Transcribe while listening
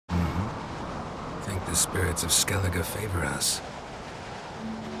The spirits of Skellige favor us.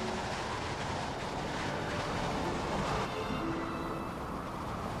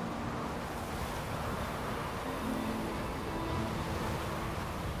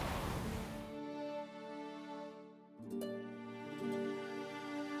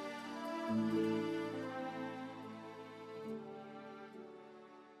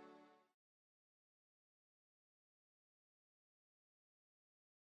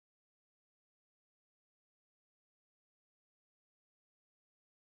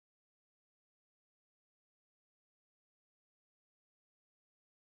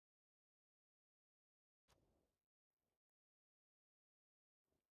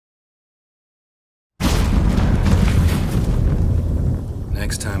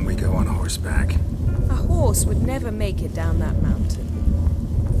 Next time we go on horseback. A horse would never make it down that mountain.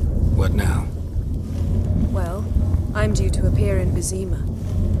 What now? Well, I'm due to appear in Vizima.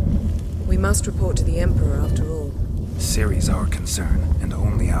 We must report to the Emperor after all. Ciri's our concern, and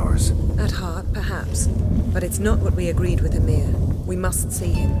only ours. At heart, perhaps. But it's not what we agreed with Emir. We must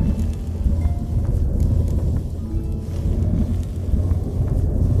see him.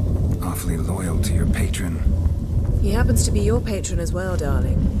 Awfully loyal to your patron. He happens to be your patron as well,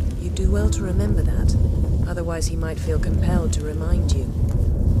 darling. You do well to remember that. Otherwise he might feel compelled to remind you.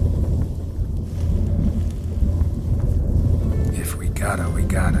 If we gotta, we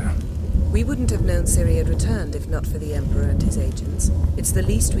gotta. We wouldn't have known Ciri had returned if not for the Emperor and his agents. It's the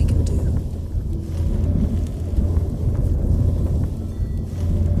least we can do.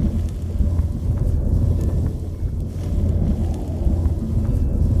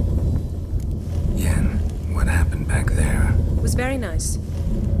 Yen, what happened back there? It was very nice.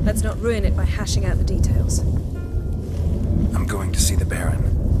 Let's not ruin it by hashing out the details. I'm going to see the Baron.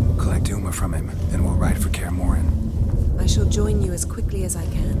 Collect Uma from him, then we'll ride for Kaer Morhen. I shall join you as quickly as I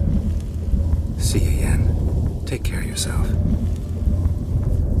can. See you, Yen. Take care of yourself.